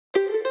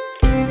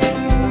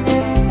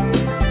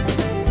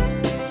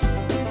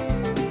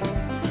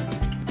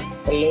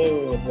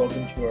Hello and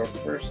welcome to our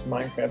first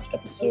Minecraft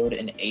episode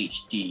in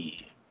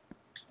HD.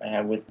 I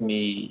have with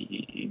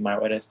me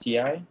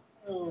MyWhiteSTI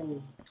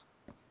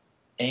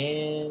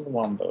and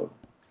Wombo.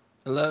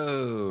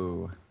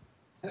 Hello.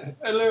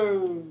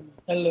 Hello.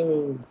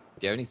 Hello. Do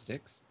you have any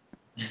sticks?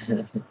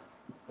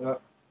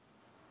 Yep.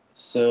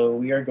 So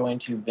we are going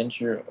to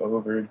venture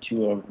over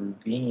to a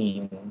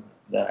ravine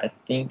that I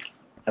think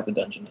has a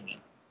dungeon in it.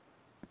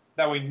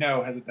 That we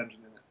know has a dungeon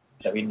in it.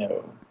 That we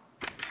know.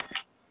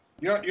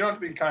 You don't have to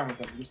be kind with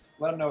them. Just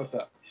let them know what's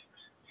up.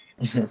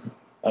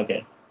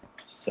 Okay,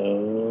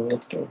 so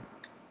let's go.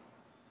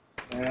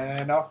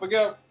 And off we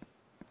go.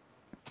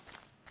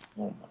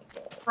 Oh my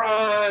god.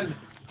 Run!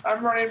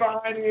 I'm running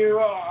behind you.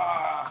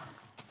 Ah!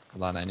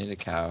 Hold on, I need a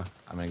cow.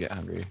 I'm gonna get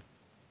hungry.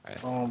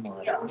 Oh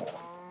my god.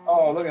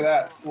 Oh, look at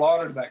that.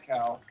 Slaughtered that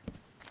cow.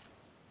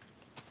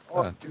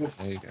 Oh,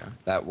 there you go.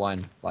 That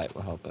one light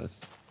will help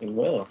us It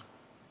will.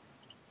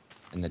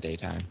 in the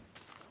daytime.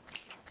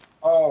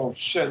 Oh,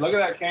 shit. Look at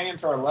that canyon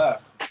to our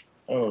left.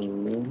 Oh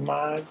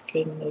my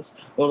goodness.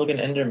 Oh, look, an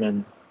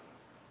Enderman.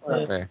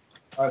 Where? Where?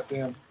 Oh, I see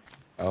him.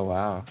 Oh,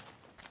 wow.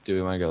 Do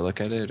we want to go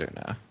look at it or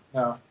no?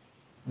 No.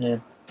 Yeah.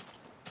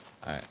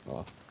 Alright,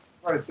 well,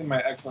 I've already seen my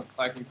excellent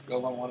sniping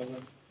skills on one of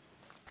them.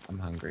 I'm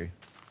hungry.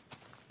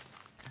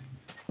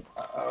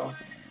 Uh-oh.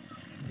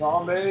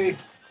 Zombie.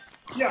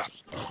 Yeah.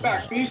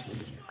 Back, beast.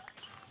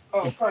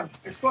 Oh, fun.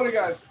 Exploding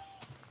guys.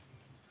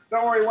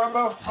 Don't worry,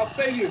 Wembo. I'll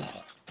save you.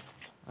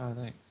 Oh,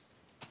 thanks.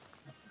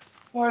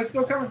 Oh, it's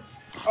still coming.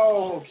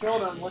 Oh,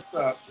 killed him. What's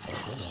up?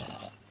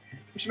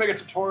 We should make a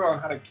tutorial on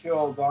how to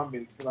kill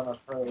zombies, because I'm a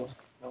pro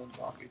killing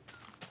zombies.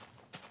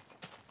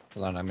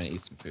 Hold on, I'm gonna eat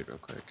some food real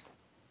quick.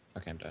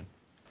 Okay, I'm done.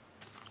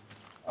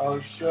 Oh,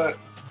 shit.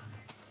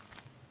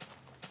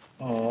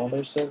 Oh,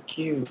 they're so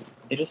cute.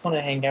 They just want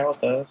to hang out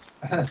with us.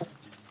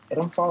 They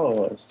don't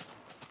follow us.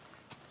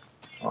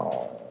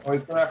 Oh. Oh,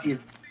 he's coming after you.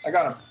 I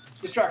got him.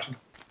 Distraction.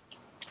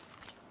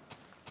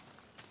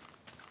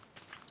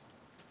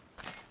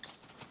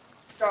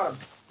 Got him.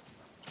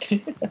 Yeah,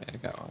 I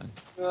got one.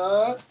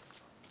 Oh.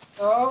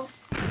 Oh.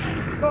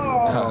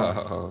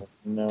 Oh,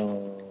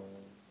 No.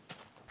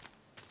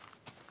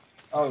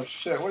 Oh,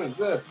 shit. What is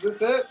this? Is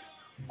this it?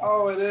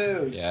 Oh, it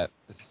is. yeah,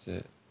 this is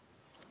it.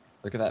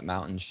 Look at that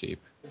mountain sheep.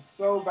 It's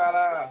so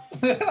badass.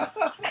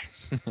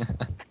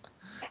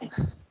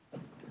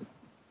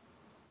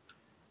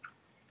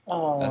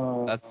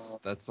 Oh.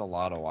 That's a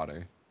lot of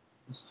water.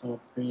 It's so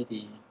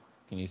pretty.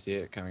 Can you see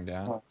it coming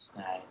down? Oh, it's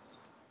nice.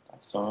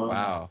 That's so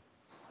Wow,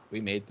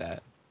 we made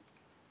that.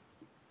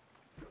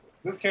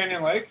 Is this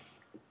Canyon Lake?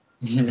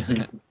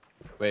 nice.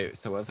 Wait,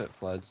 so what if it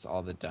floods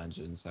all the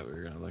dungeons that we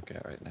were gonna look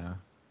at right now?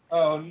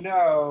 Oh,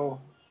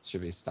 no.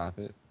 Should we stop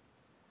it?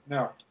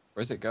 No.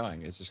 Where's it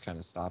going? It's just kind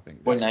of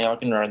stopping. Well, now y'all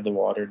can ride the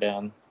water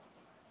down.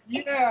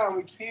 Yeah,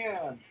 we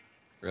can.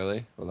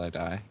 Really? Will I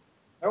die?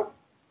 Nope.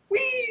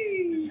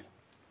 Whee!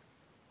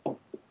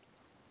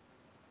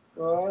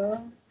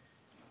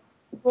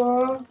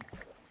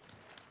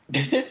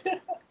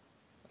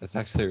 That's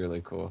actually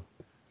really cool.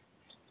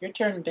 Your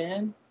turn,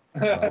 Ben.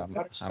 I'm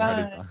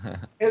already,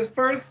 His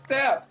first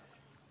steps.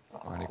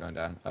 I'm already going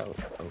down. Oh.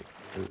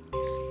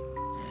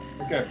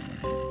 Okay.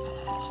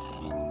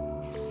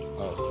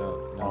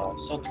 Oh, no. Oh,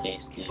 so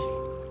tasty.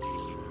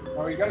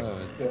 Oh, you got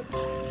it.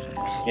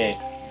 Okay,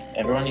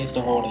 everyone needs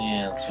to hold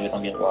hands so we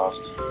don't get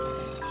lost.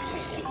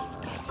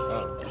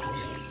 Oh.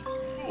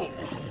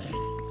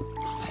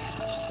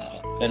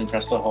 Then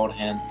press the hold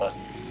hands button.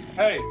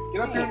 Hey,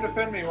 get up here and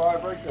defend me while I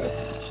break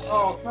this.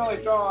 Oh,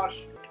 Smelly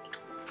Josh.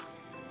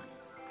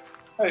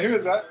 Hey, who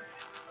is that?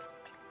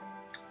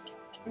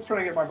 Who's trying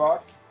to get my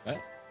box?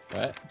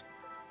 What?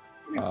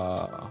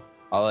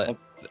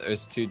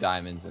 There's 2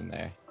 diamonds in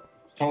there.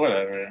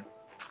 Whatever.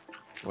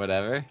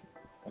 Whatever?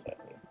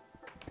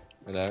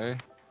 Whatever?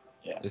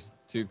 Yeah. There's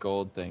 2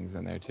 gold things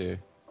in there too.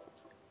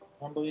 I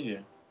don't believe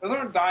you. Those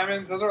aren't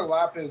diamonds. Those are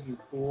lapis, you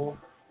fool.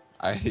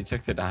 I already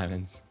took the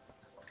diamonds.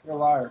 You're a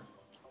liar.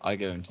 I'll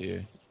give them to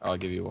you. I'll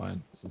give you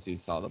one since you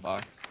saw the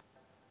box.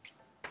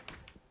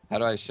 How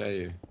do I show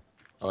you?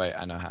 Oh wait,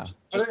 I know how.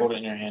 Just hold it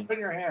in your hand. Put it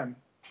in your hand.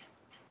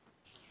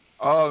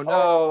 Oh no!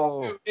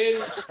 Oh, you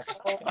idiot.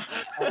 Oh,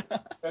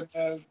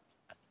 goodness.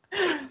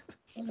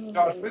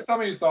 Josh, please tell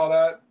me you saw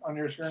that on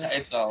your screen. I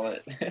saw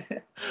it.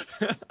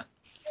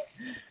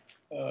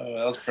 Oh,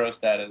 that was pro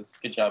status.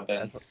 Good job,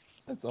 Ben.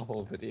 That's a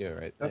whole video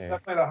right That's there.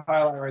 definitely the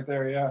highlight right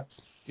there, yeah.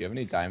 Do you have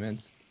any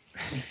diamonds?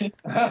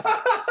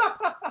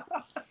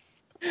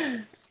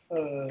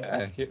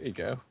 Yeah, here you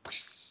go.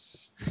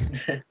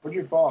 Where'd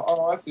you fall?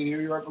 Oh, I see you.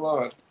 You're right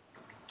below us.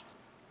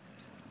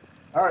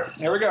 All right,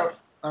 here we go.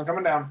 I'm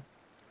coming down.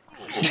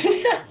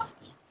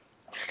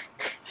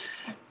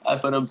 I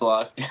put a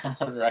block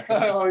down right.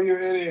 Oh, you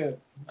idiot.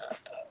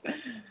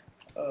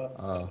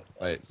 Oh,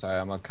 wait, sorry,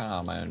 I'm kind of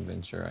on my own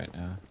venture right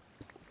now.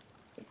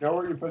 So go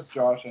where you push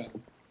Josh in.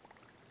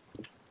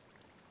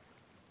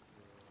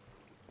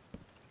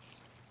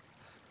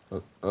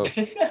 Oh.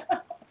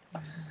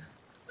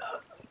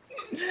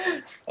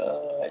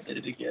 I did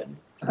it again.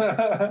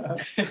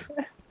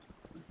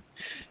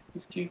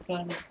 It's too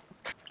funny.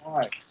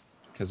 Why?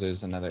 Because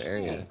there's another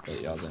area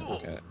that y'all didn't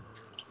look at.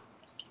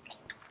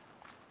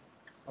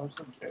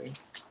 That's okay.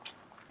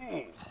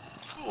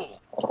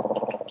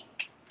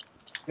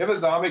 You have a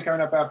zombie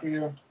coming up after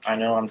you. I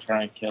know, I'm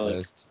trying to kill it.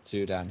 There's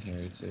 2 down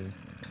here too.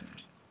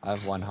 I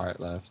have 1 heart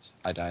left.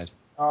 I died.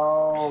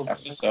 Oh,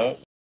 That's what's up.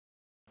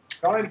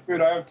 don't need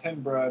food. I have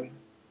 10 bread.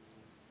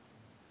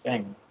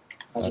 Dang.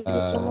 How'd you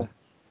get so much?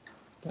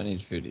 Don't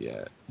need food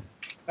yet.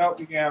 Nope,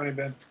 you can't have any,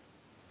 Ben.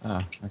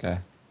 Oh, okay.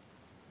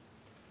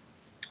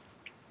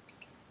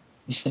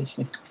 Are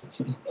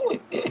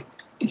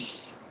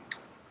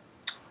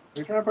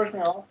you trying to push me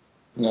off?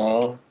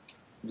 No,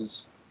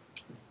 just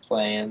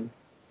playing.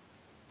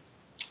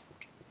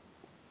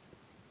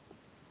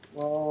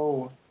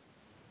 Whoa.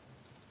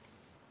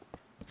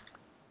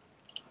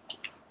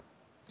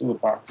 Ooh, a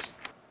box.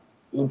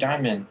 Ooh,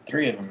 diamond.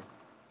 3 of them.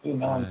 Ooh,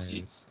 melon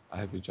seeds. Nice.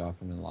 I hope you drop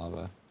them in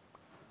lava.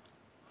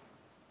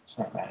 It's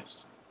not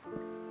nice.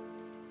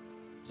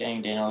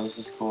 Dang, Daniel, this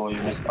is cool.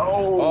 You missed.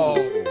 Oh!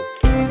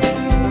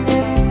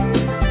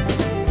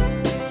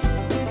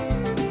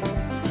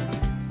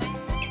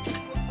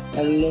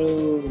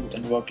 Hello,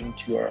 and welcome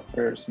to our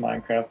first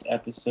Minecraft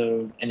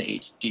episode in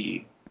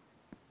HD.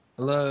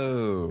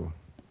 Hello.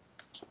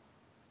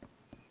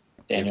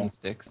 Give Daniel. me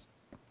sticks.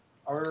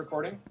 Are we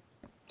recording?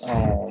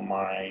 Oh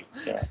my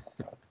god.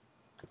 Is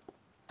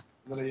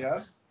it a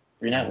yes?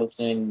 You're not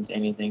listening to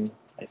anything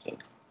I said.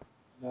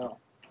 No.